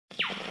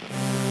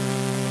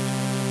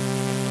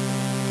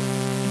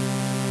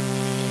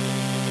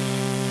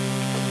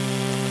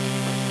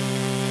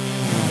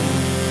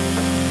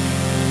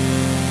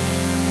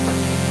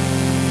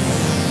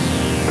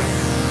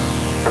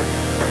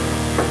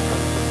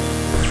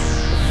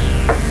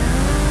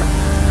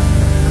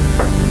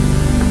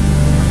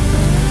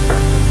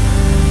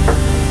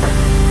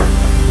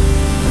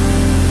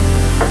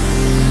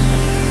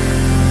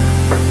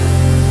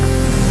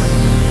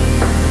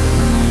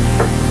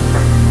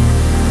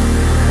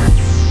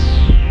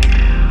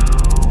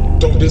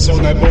This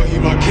on that boy, he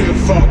my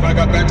kinfolk. I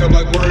got backed up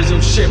like words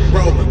of shit,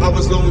 bro. I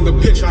was loading the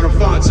pitch trying to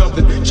find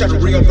something. Try to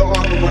re up the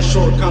arm with my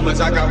shortcomings.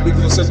 I got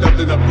weakness and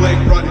nothing to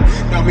blame running.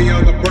 Now me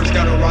on the burst,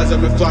 gotta rise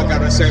up and fly.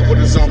 Gotta say what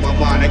is on my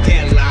mind, I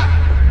can't lie.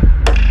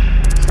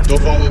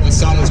 Don't follow the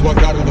silence, walk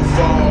out of the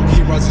fog.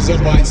 He rises up,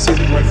 I ain't seen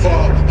the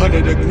rainfall.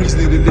 100 degrees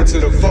leading into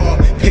the fall.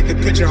 Pick the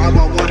picture, how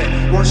I want it.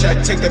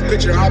 Rorschach, take the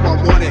picture, how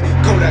I want it.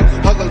 Kodak,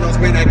 hold on, those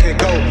man, I can't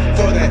go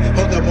for that.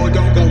 Hold up, boy,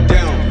 don't go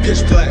down.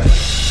 Pitch black.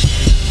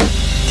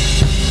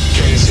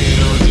 Can't see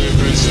no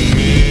difference in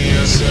me.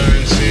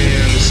 Uncertainty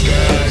in the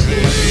skies.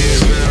 Lately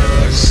it's been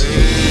all I've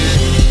seen.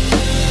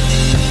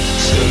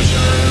 Still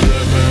trying to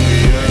look from the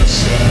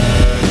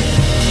outside.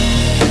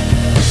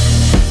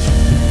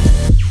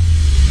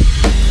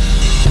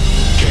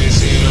 Can't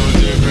see no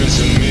difference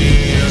in me.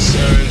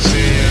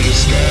 Uncertainty in the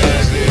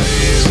skies.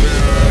 Lately it's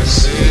been all I've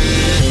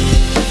seen.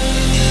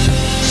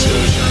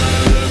 Still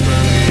trying to look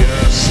from the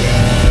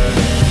outside.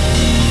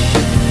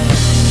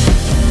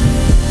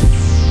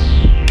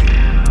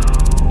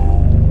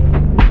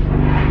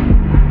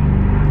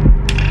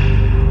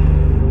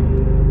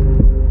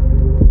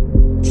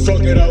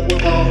 Fuck it up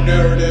with my own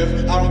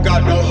narrative. I don't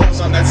got no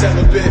hopes, I'm that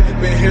celibate.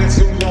 Been here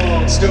too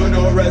long, still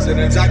no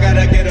residence. I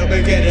gotta get up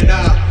and get it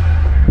out.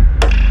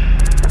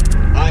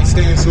 I ain't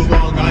staying too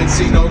long, I ain't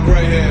seen no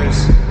gray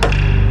hairs.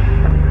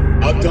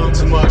 I've done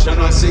too much, I'm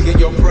not seeking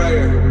your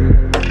prayer.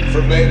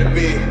 From A to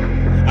B,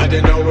 I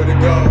didn't know where to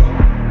go.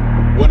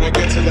 When I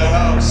get to the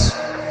house,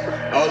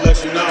 I'll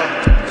let you know.